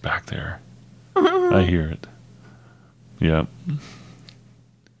 something's back there. I hear it. Yeah.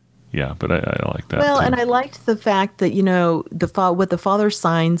 Yeah, but I like that. Well, too. and I liked the fact that, what the father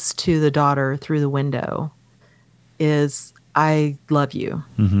signs to the daughter through the window is, I love you.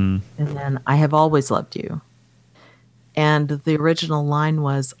 Mm-hmm. And then, I have always loved you. And the original line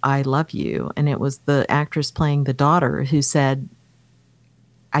was, I love you. And it was the actress playing the daughter who said,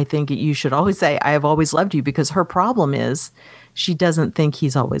 I think you should always say, I have always loved you, because her problem is she doesn't think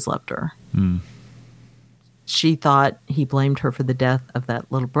he's always loved her. Mm. She thought he blamed her for the death of that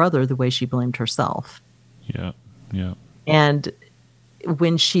little brother the way she blamed herself. Yeah, yeah. And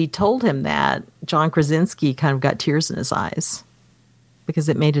when she told him that, John Krasinski kind of got tears in his eyes, because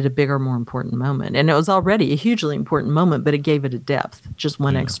it made it a bigger, more important moment. And it was already a hugely important moment, but it gave it a depth, just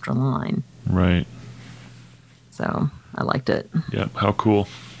one extra line. Right. So I liked it. Yeah, how cool.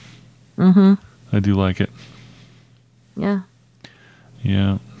 Mm-hmm. I do like it. Yeah.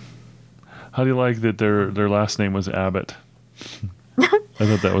 Yeah. How do you like that their last name was Abbott? I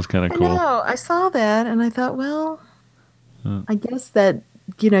thought that was kind of cool. I know. I saw that, and I thought, well, I guess that,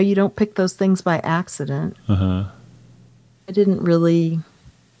 you don't pick those things by accident. Uh-huh. I didn't really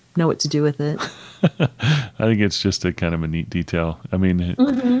know what to do with it. I think it's just a kind of a neat detail. I mean,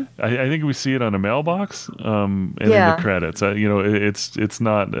 I think we see it on a mailbox, and in the credits. It's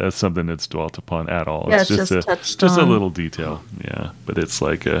not something that's dwelt upon at all. Yeah, it's just a little detail. Yeah, but it's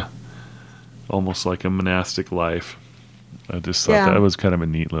like almost like a monastic life. I just thought that was kind of a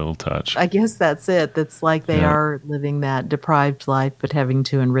neat little touch. I guess that's it. That's like they are living that deprived life, but having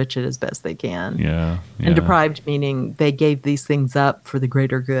to enrich it as best they can. Yeah. And deprived meaning they gave these things up for the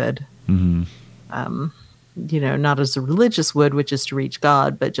greater good. Mm-hmm. Not as a religious would, which is to reach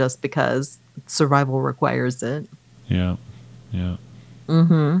God, but just because survival requires it. Yeah. Yeah.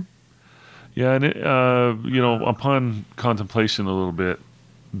 Mm-hmm. Yeah, and it, upon contemplation a little bit,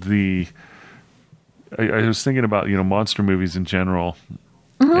 I was thinking about monster movies in general,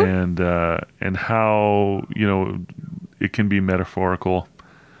 and how it can be metaphorical,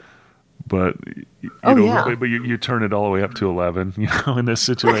 but but you turn it all the way up to 11, in this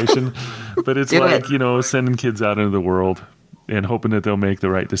situation. But it's like sending kids out into the world and hoping that they'll make the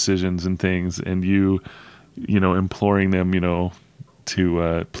right decisions and things, and imploring them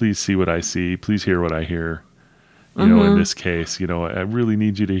to please see what I see, please hear what I hear. In this case, I really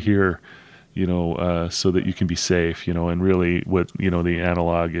need you to hear. So that you can be safe, and really what, the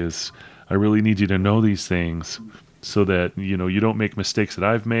analog is, I really need you to know these things so that, you don't make mistakes that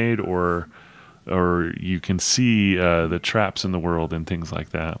I've made, or you can see the traps in the world and things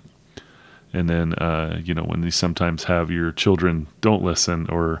like that. And then, when you sometimes have your children don't listen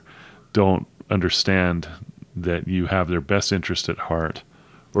or don't understand that you have their best interest at heart,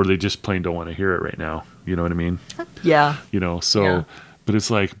 or they just plain don't want to hear it right now. You know what I mean? Yeah. But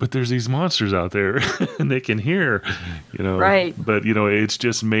it's like, but there's these monsters out there and they can hear, Right. But, it's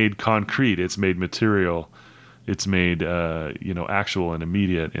just made concrete. It's made material. It's made, actual and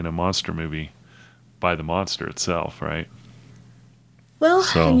immediate in a monster movie by the monster itself, right? Well,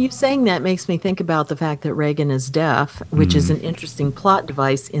 and you saying that makes me think about the fact that Reagan is deaf, which is an interesting plot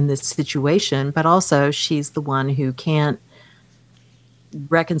device in this situation, but also she's the one who can't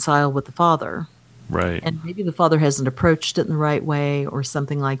reconcile with the father. Right. And maybe the father hasn't approached it in the right way or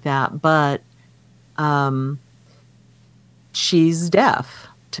something like that, but she's deaf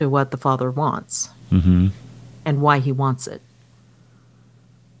to what the father wants and why he wants it.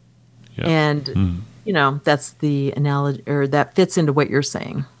 Yep. And, that's the analogy, or that fits into what you're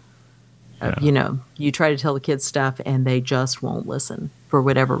saying. You try to tell the kids stuff and they just won't listen for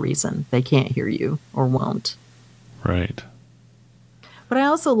whatever reason. They can't hear you or won't. Right. But I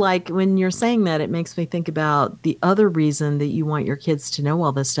also like when you're saying that, it makes me think about the other reason that you want your kids to know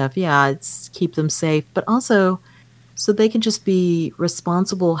all this stuff. Yeah, it's keep them safe, but also so they can just be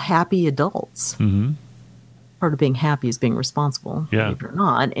responsible, happy adults. Mm-hmm. Part of being happy is being responsible, believe it or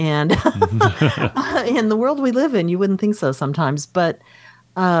not. And in the world we live in, you wouldn't think so sometimes. But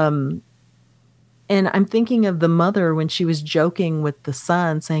and And I'm thinking of the mother when she was joking with the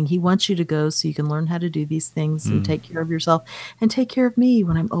son, saying, he wants you to go so you can learn how to do these things and take care of yourself and take care of me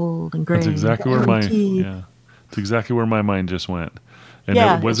when I'm old and gray. That's exactly where it's exactly where my mind just went.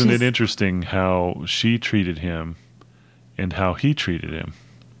 And wasn't it interesting how she treated him and how he treated him,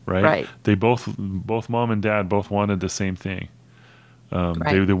 right? Right. They both mom and dad both wanted the same thing.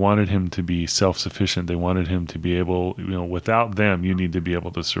 Right. They wanted him to be self-sufficient. They wanted him to be able, without them, you need to be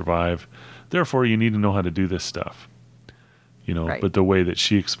able to survive. Therefore, you need to know how to do this stuff. Right. But the way that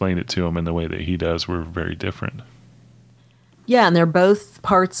she explained it to him and the way that he does were very different. Yeah, and they're both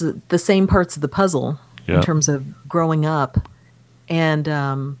the same parts of the puzzle in terms of growing up. And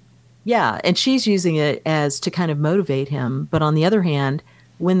and she's using it as to kind of motivate him. But on the other hand,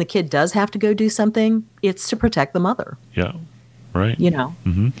 when the kid does have to go do something, it's to protect the mother. Yeah, right.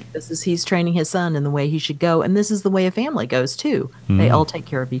 Mm-hmm. He's training his son in the way he should go. And this is the way a family goes, too. Mm-hmm. They all take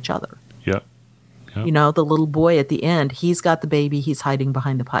care of each other. Yeah. The little boy at the end, he's got the baby, he's hiding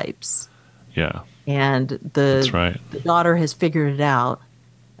behind the pipes. Yeah. And That's right. The daughter has figured it out,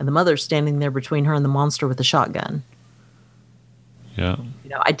 and the mother's standing there between her and the monster with a shotgun. Yeah.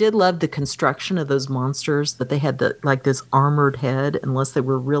 I did love the construction of those monsters, that they had this armored head, unless they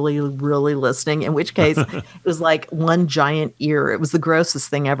were really, really listening, in which case it was like one giant ear. It was the grossest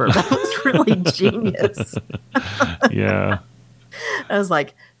thing ever. That was really genius. Yeah. I was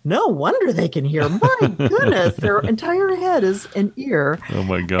like, no wonder they can hear. My goodness, their entire head is an ear. Oh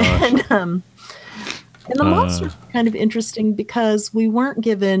my gosh. And the monsters were kind of interesting because we weren't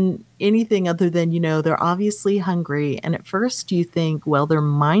given anything other than, they're obviously hungry. And at first you think, well, they're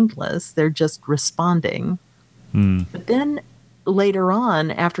mindless. They're just responding. But then later on,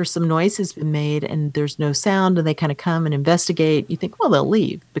 after some noise has been made and there's no sound and they kind of come and investigate, you think, well, they'll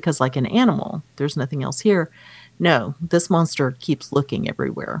leave because like an animal, there's nothing else here. No, this monster keeps looking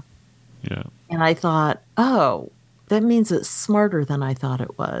everywhere. Yeah. And I thought, oh, that means it's smarter than I thought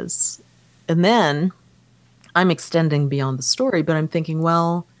it was. And then I'm extending beyond the story, but I'm thinking,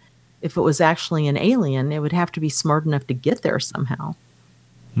 well, if it was actually an alien, it would have to be smart enough to get there somehow.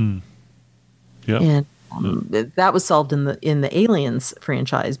 Yeah. And that was solved in the Aliens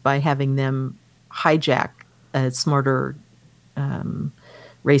franchise by having them hijack a smarter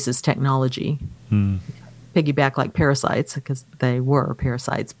race's technology. Piggyback like parasites, because they were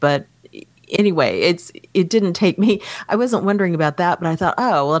parasites. But anyway, it didn't take me. I wasn't wondering about that, but I thought,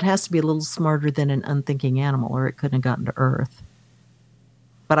 oh, well, it has to be a little smarter than an unthinking animal, or it couldn't have gotten to Earth.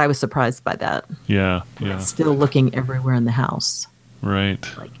 But I was surprised by that. Yeah. It's still looking everywhere in the house. Right.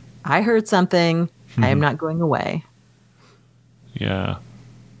 Like, I heard something. I am not going away. Yeah.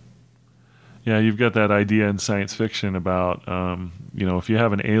 Yeah, you've got that idea in science fiction about, if you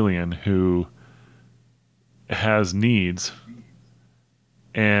have an alien who has needs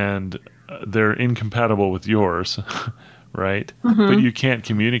and they're incompatible with yours, right? But you can't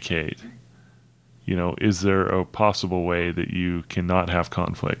communicate. Is there a possible way that you cannot have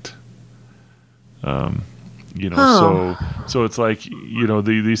conflict? So it's like,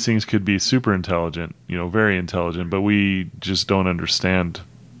 these things could be super intelligent, very intelligent, but we just don't understand,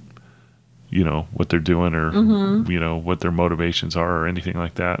 what they're doing or, what their motivations are or anything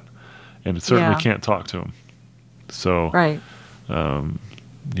like that. And it certainly can't talk to them. So, right.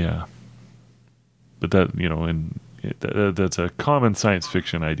 Yeah. But that, that's a common science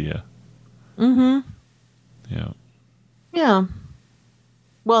fiction idea. Yeah. Yeah.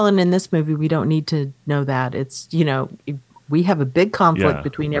 Well, and in this movie, we don't need to know that. It's, we have a big conflict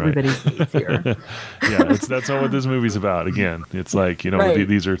between everybody's needs here. Yeah, that's not what this movie's about. Again, it's like,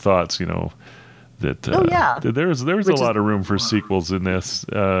 these are thoughts, that there's a lot of room for sequels in this.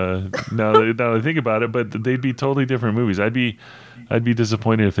 Now that I think about it, but they'd be totally different movies. I'd be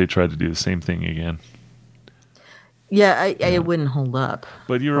disappointed if they tried to do the same thing again. Yeah, it wouldn't hold up.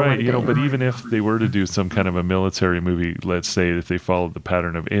 But you're right, but even if they were to do some kind of a military movie, let's say if they followed the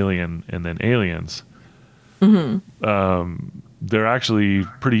pattern of Alien and then Aliens, they're actually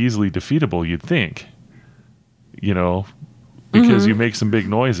pretty easily defeatable, you'd think. Because you make some big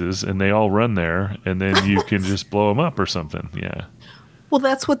noises and they all run there and then you can just blow them up or something. Yeah. Well,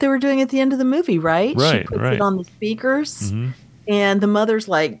 that's what they were doing at the end of the movie, right? Right, she puts it on the speakers and the mother's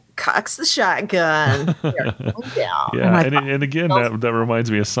like, cocks the shotgun. Yeah, and again, that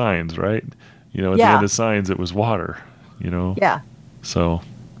reminds me of Signs, right? At the end of Signs, it was water, Yeah. So.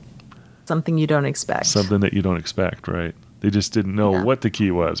 Something you don't expect. Something that you don't expect, right? They just didn't know what the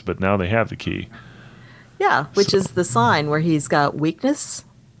key was, but now they have the key. Yeah, which is the sign where he's got weakness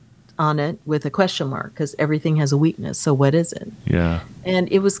on it with a question mark, because everything has a weakness. So what is it? Yeah.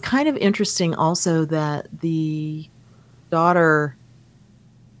 And it was kind of interesting also that the daughter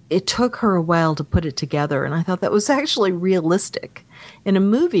it took her a while to put it together, and I thought that was actually realistic. In a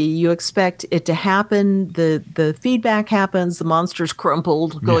movie, you expect it to happen, the feedback happens, the monster's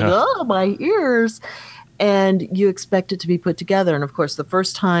crumpled, going, Yeah. oh, my ears, and you expect it to be put together. And of course, the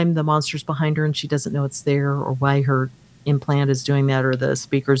first time the monster's behind her and she doesn't know it's there or why her implant is doing that or the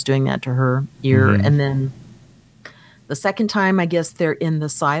speaker's doing that to her ear. Mhm. And then the second time, I guess they're in the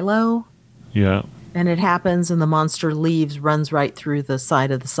silo. Yeah. And it happens, and the monster leaves, runs right through the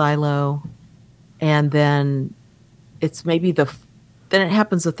side of the silo. And then it's maybe then it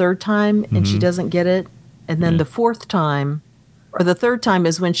happens the third time, and she doesn't get it. And then the fourth time, or the third time,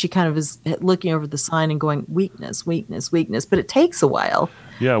 is when she kind of is looking over the sign and going, weakness, weakness, weakness. But it takes a while.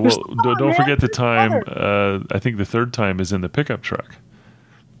 Yeah, well, don't forget the time. I think the third time is in the pickup truck.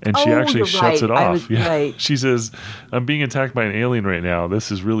 And she actually shuts it off. Right. She says, I'm being attacked by an alien right now.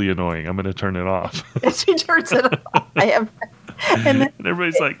 This is really annoying. I'm going to turn it off. She turns it off. And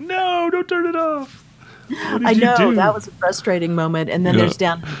everybody's like, no, don't turn it off. What I did know, you do? that was a frustrating moment. And then there's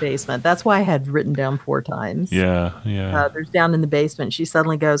down in the basement. That's why I had written down 4 times. Yeah. There's down in the basement. She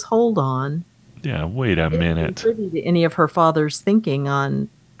suddenly goes, hold on. Yeah, wait a minute. Privy to any of her father's thinking on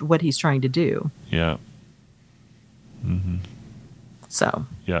what he's trying to do. Yeah. So.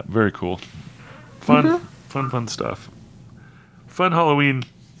 Yeah, very cool. Fun stuff. Fun Halloween,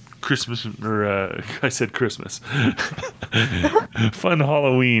 Christmas, or I said Christmas. Fun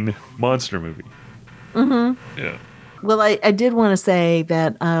Halloween monster movie. Yeah. Well, I did want to say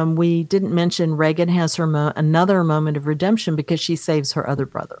that we didn't mention Regan has her another moment of redemption because she saves her other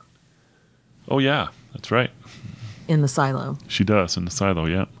brother. Oh, yeah, that's right. In the silo. She does, in the silo,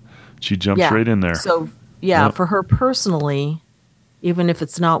 yeah. She jumps right in there. So, for her personally, even if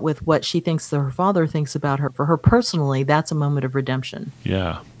it's not with what she thinks that her father thinks about her, for her personally, that's a moment of redemption.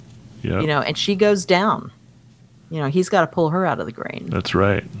 Yeah. Yeah. You know, and she goes down. You know, he's got to pull her out of the grain. That's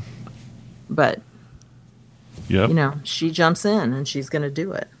right. But, you know, she jumps in and she's going to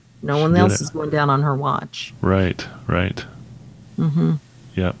do it. No one else is going down on her watch. Right.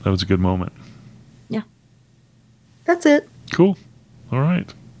 Yeah, that was a good moment. Yeah. That's it. Cool. All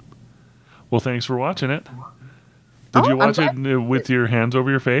right. Well, thanks for watching it. Did you watch it with your hands over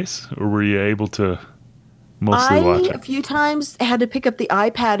your face, or were you able to mostly watch it? A few times had to pick up the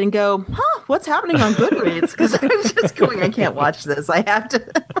iPad and go, what's happening on Goodreads? Because I was just going, I can't watch this. I have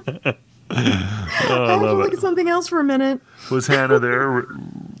to, I have to look at something else for a minute. Was Hannah there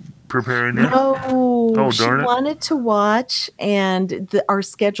preparing it? No, darn she it. wanted to watch, and our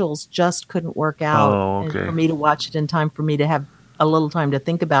schedules just couldn't work out and for me to watch it in time for me to have a little time to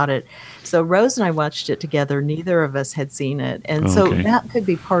think about it. So Rose and I watched it together. Neither of us had seen it. And so that could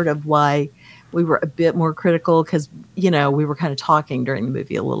be part of why we were a bit more critical because, we were kind of talking during the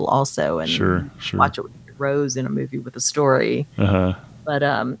movie a little also. And sure. Watch it with Rose in a movie with a story. Uh-huh.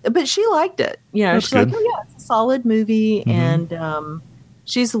 But she liked it. That's she's good. like, oh, yeah, it's a solid movie. And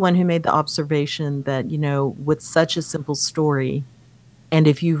she's the one who made the observation that, with such a simple story, and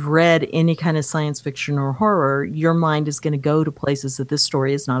if you've read any kind of science fiction or horror, your mind is going to go to places that this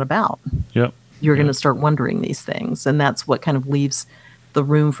story is not about. Yep. You're going to start wondering these things. And that's what kind of leaves the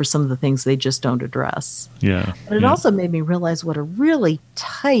room for some of the things they just don't address. Yeah. But it also made me realize what a really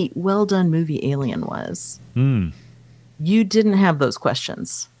tight, well-done movie Alien was. You didn't have those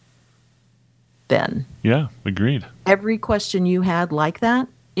questions then. Yeah, agreed. Every question you had like that,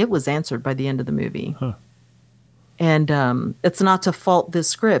 it was answered by the end of the movie. Huh. And it's not to fault this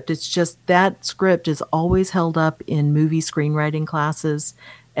script. It's just that script is always held up in movie screenwriting classes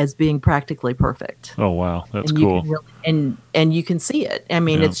as being practically perfect. Oh, wow. That's and cool. And you can see it. I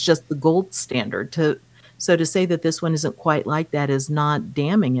mean, it's just the gold standard. So to say that this one isn't quite like that is not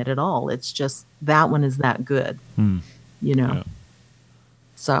damning it at all. It's just that one is that good. Yeah.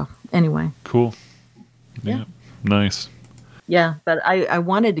 So anyway. Cool. Yeah. Nice. Yeah, but I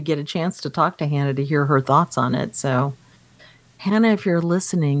wanted to get a chance to talk to Hannah to hear her thoughts on it. So, Hannah, if you're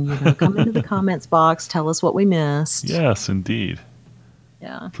listening, come into the comments box, tell us what we missed. Yes, indeed.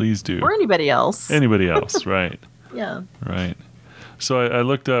 Yeah. Please do. Or anybody else. Anybody else, right. Yeah. Right. So I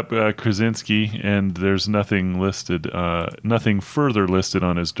looked up Krasinski, and there's nothing listed, nothing further listed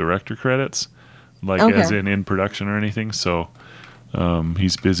on his director credits, as in production or anything. So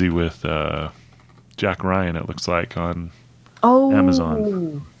he's busy with Jack Ryan, it looks like, on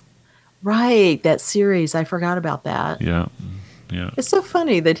Amazon. Right, that series. I forgot about that. Yeah. It's so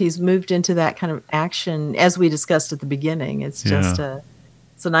funny that he's moved into that kind of action, as we discussed at the beginning. It's just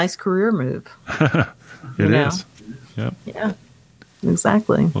it's a nice career move. It is. Yep. Yeah,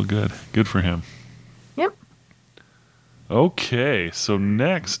 exactly. Well, good for him. Yep. Okay, so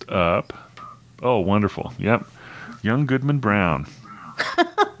next up, wonderful. Yep, Young Goodman Brown.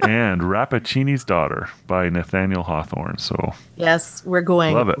 and Rappaccini's Daughter by Nathaniel Hawthorne. So yes, we're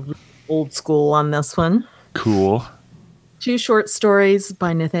going love it. Old school on this one. Cool. 2 short stories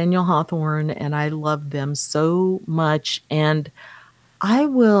by Nathaniel Hawthorne, and I love them so much. And I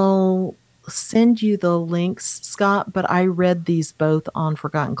will send you the links, Scott, but I read these both on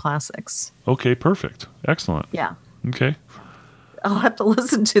Forgotten Classics. Okay, perfect. Excellent. Yeah. Okay. I'll have to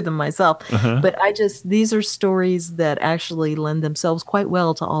listen to them myself. But these are stories that actually lend themselves quite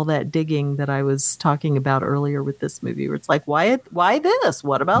well to all that digging that I was talking about earlier with this movie, where it's like, why this?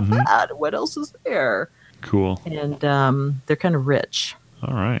 What about that? What else is there? Cool. And they're kind of rich.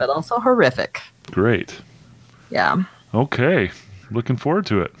 All right. But also horrific. Great. Yeah. Okay. Looking forward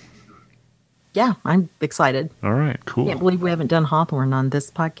to it. Yeah, I'm excited. All right, cool. Can't believe we haven't done Hawthorne on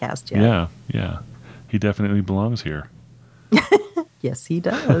this podcast yet. Yeah, yeah. He definitely belongs here. Yes, he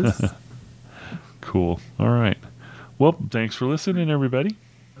does. Cool. All right. Well, thanks for listening, everybody.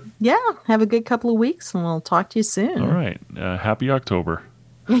 Yeah, have a good couple of weeks, and we'll talk to you soon. All right. Happy October.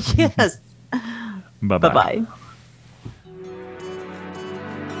 Yes. Bye-bye. Bye-bye.